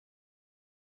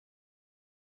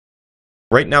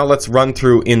Right now let's run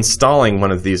through installing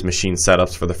one of these machine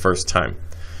setups for the first time.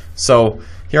 So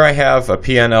here I have a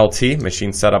PNLT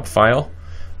machine setup file.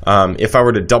 If I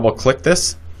were to double click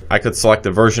this, I could select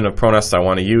the version of Pronest I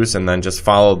want to use and then just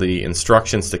follow the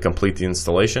instructions to complete the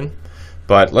installation.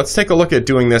 But let's take a look at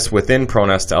doing this within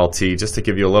Pronest LT just to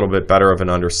give you a little bit better of an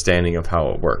understanding of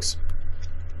how it works.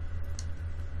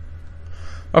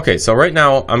 Okay, so right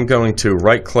now I'm going to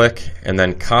right click and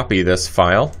then copy this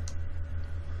file.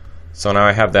 So now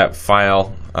I have that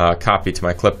file copied to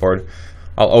my clipboard.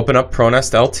 I'll open up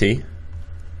Pronest LT,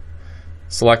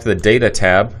 select the Data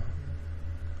tab,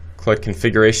 click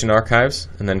Configuration Archives,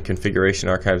 and then Configuration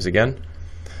Archives again.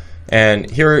 And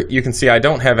here you can see I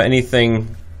don't have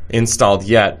anything installed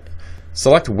yet.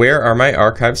 Select where are my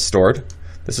archives stored.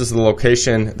 This is the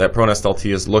location that Pronest LT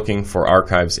is looking for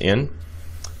archives in.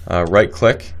 Right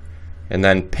click and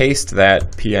then paste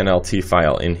that PNLT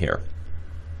file in here.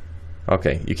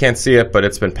 Okay, you can't see it, but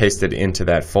it's been pasted into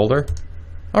that folder.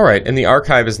 Alright, and the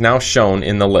archive is now shown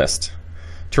in the list.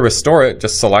 To restore it,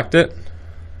 just select it,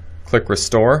 click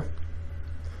Restore.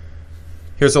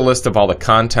 Here's a list of all the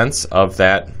contents of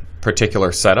that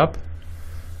particular setup.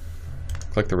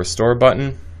 Click the Restore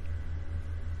button.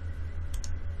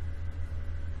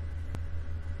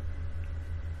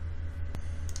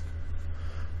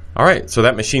 Alright, so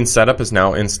that machine setup is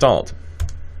now installed.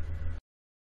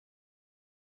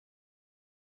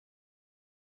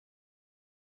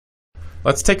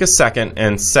 Let's take a second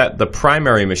and set the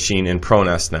primary machine in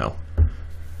Pronest now.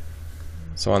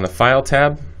 So on the File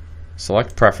tab,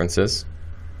 select Preferences.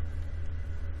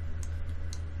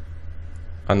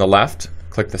 On the left,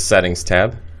 click the Settings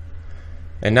tab.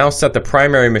 And now set the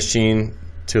primary machine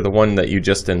to the one that you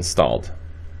just installed.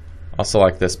 I'll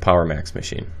select this PowerMax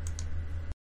machine.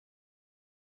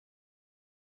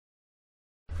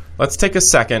 Let's take a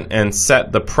second and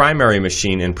set the primary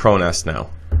machine in Pronest now.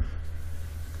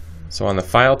 So on the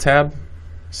File tab,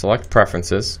 select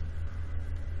Preferences.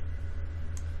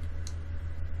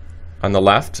 On the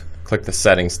left, click the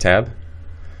Settings tab.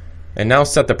 And now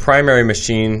set the primary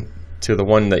machine to the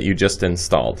one that you just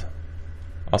installed.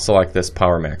 I'll select this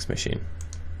PowerMax machine.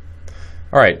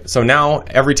 Alright, so now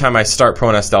every time I start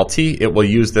Pronest LT, it will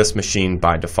use this machine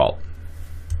by default.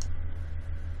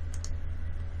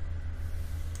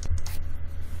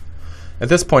 At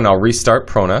this point, I'll restart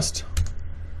Pronest.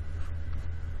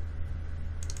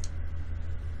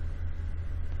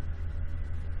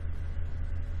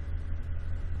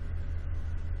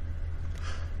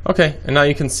 Okay, and now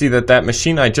you can see that that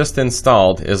machine I just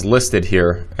installed is listed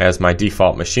here as my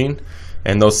default machine,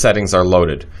 and those settings are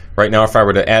loaded. Right now, if I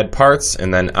were to add parts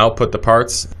and then output the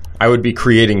parts, I would be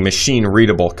creating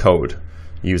machine-readable code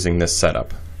using this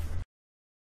setup.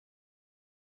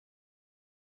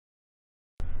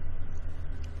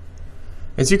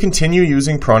 As you continue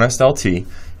using Pronest LT,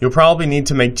 you'll probably need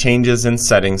to make changes in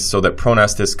settings so that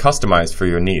Pronest is customized for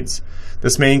your needs.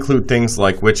 This may include things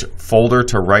like which folder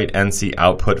to write NC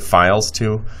output files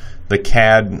to, the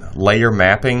CAD layer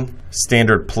mapping,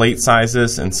 standard plate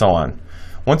sizes, and so on.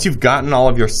 Once you've gotten all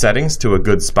of your settings to a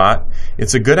good spot,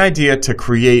 it's a good idea to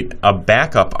create a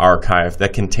backup archive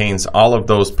that contains all of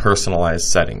those personalized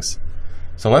settings.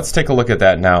 So let's take a look at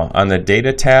that now. On the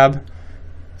Data tab,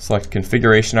 select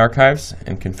Configuration Archives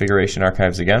and Configuration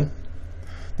Archives again.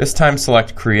 This time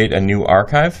select Create a New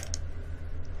Archive.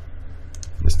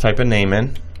 Just type a name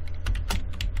in.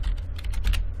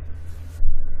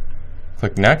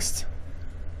 Click Next.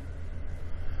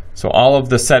 So all of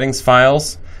the settings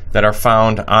files that are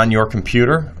found on your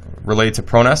computer related to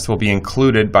Pronest will be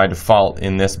included by default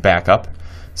in this backup.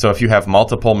 So if you have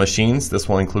multiple machines, this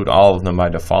will include all of them by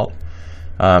default.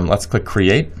 Let's click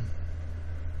Create.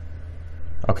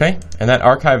 Okay, and that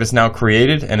archive is now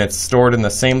created and it's stored in the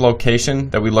same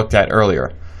location that we looked at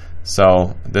earlier.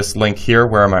 So this link here,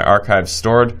 where my archive is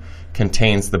stored,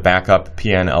 contains the backup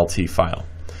PNLT file.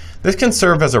 This can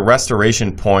serve as a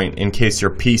restoration point in case your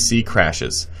PC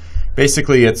crashes.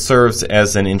 Basically, it serves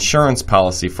as an insurance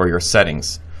policy for your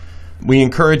settings. We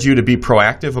encourage you to be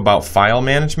proactive about file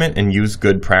management and use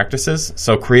good practices.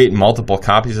 So create multiple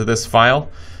copies of this file,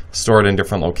 store it in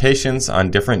different locations on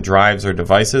different drives or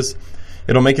devices.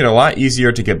 It'll make it a lot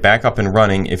easier to get back up and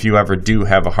running if you ever do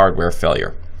have a hardware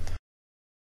failure.